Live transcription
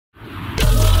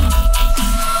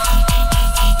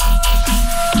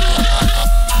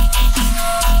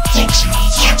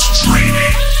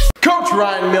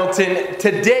Milton.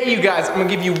 Today, you guys, I'm gonna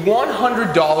give you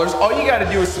 $100. All you gotta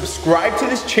do is subscribe to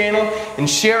this channel and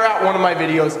share out one of my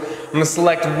videos. I'm gonna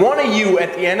select one of you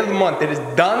at the end of the month that has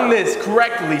done this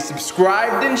correctly,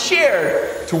 subscribed and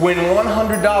shared, to win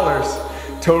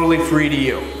 $100 totally free to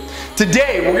you.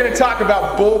 Today, we're gonna talk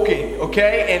about bulking,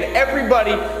 okay? And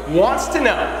everybody wants to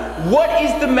know, what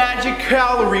is the magic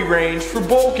calorie range for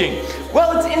bulking?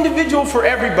 Well, it's individual for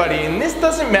everybody, and this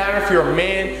doesn't matter if you're a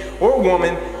man or a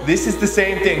woman, this is the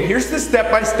same thing. Here's the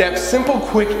step-by-step, simple,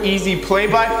 quick, easy,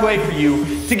 play-by-play for you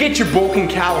to get your bulking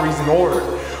calories in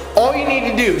order. All you need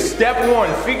to do, step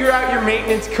one, figure out your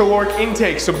maintenance caloric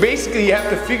intake. So basically you have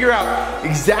to figure out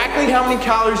exactly how many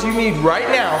calories you need right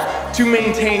now to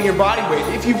maintain your body weight.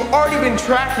 If you've already been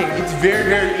tracking, it's very,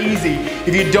 very easy.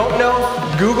 If you don't know,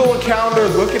 Google a calendar,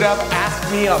 look it up,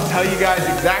 ask me, I'll tell you guys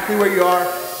exactly where you are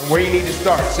and where you need to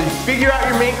start. So you figure out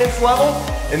your maintenance level,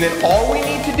 and then all we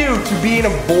need to do to be in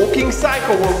a bulking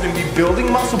cycle where we're gonna be building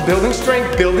muscle, building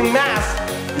strength, building mass,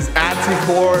 is add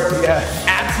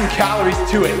some calories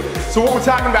to it. So what we're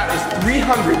talking about is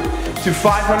 300 to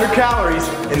 500 calories,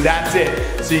 and that's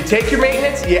it. So you take your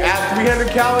maintenance, you add 300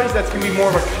 calories, that's gonna be more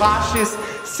of a cautious,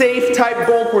 safe type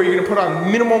bulk where you're gonna put on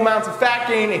minimal amounts of fat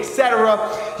gain, etc.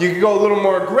 You can go a little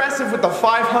more aggressive with the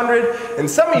 500, and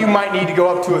some of you might need to go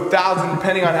up to 1,000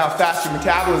 depending on how fast your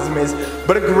metabolism is.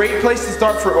 But a great place to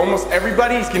start for almost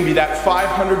everybody is gonna be that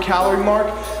 500 calorie mark.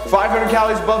 500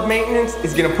 calories above maintenance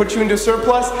is gonna put you into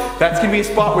surplus. That's gonna be a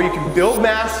spot where you can build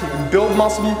mass, you can build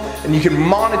muscle, and you can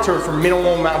monitor for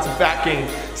minimal amounts of fat gain.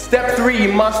 Step three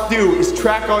you must do is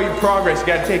track all your progress. You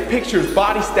gotta take pictures,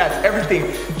 body stats,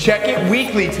 everything. Check it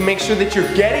weekly to make sure that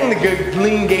you're getting the good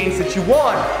lean gains that you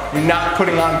want. You're not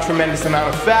putting on a tremendous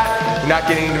amount of fat. You're not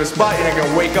getting into a spot. You're not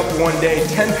gonna wake up one day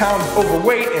 10 pounds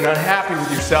overweight and unhappy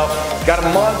with yourself. You gotta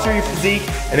monitor your physique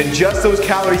and adjust those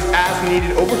calories as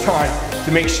needed over time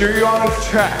to make sure you're on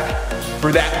track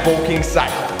for that bulking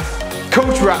cycle.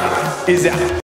 Coach Ryan is out.